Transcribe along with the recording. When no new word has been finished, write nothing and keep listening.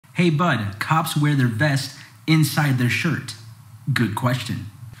Hey bud, cops wear their vest inside their shirt. Good question.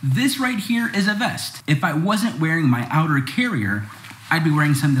 This right here is a vest. If I wasn't wearing my outer carrier, I'd be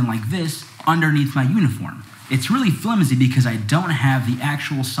wearing something like this underneath my uniform. It's really flimsy because I don't have the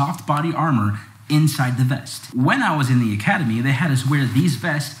actual soft body armor inside the vest. When I was in the academy, they had us wear these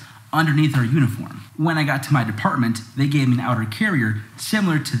vests underneath our uniform. When I got to my department, they gave me an outer carrier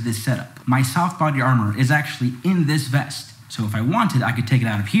similar to this setup. My soft body armor is actually in this vest. So if I wanted, I could take it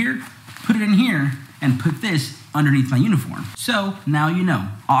out of here, put it in here, and put this underneath my uniform. So now you know,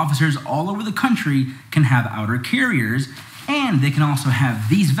 officers all over the country can have outer carriers, and they can also have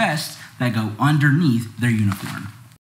these vests that go underneath their uniform.